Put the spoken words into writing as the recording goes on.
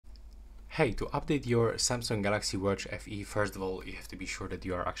Hey, to update your Samsung Galaxy Watch FE, first of all, you have to be sure that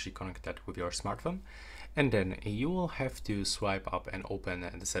you are actually connected with your smartphone. And then you will have to swipe up and open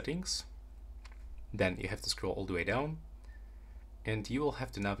the settings. Then you have to scroll all the way down. And you will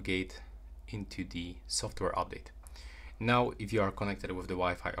have to navigate into the software update. Now, if you are connected with the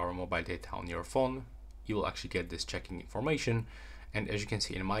Wi-Fi or mobile data on your phone, you will actually get this checking information. And as you can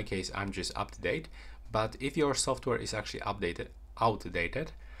see, in my case, I'm just up to date. But if your software is actually outdated,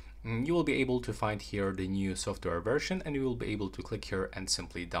 you will be able to find here the new software version, and you will be able to click here and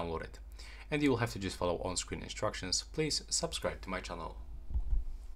simply download it. And you will have to just follow on-screen instructions. Please subscribe to my channel.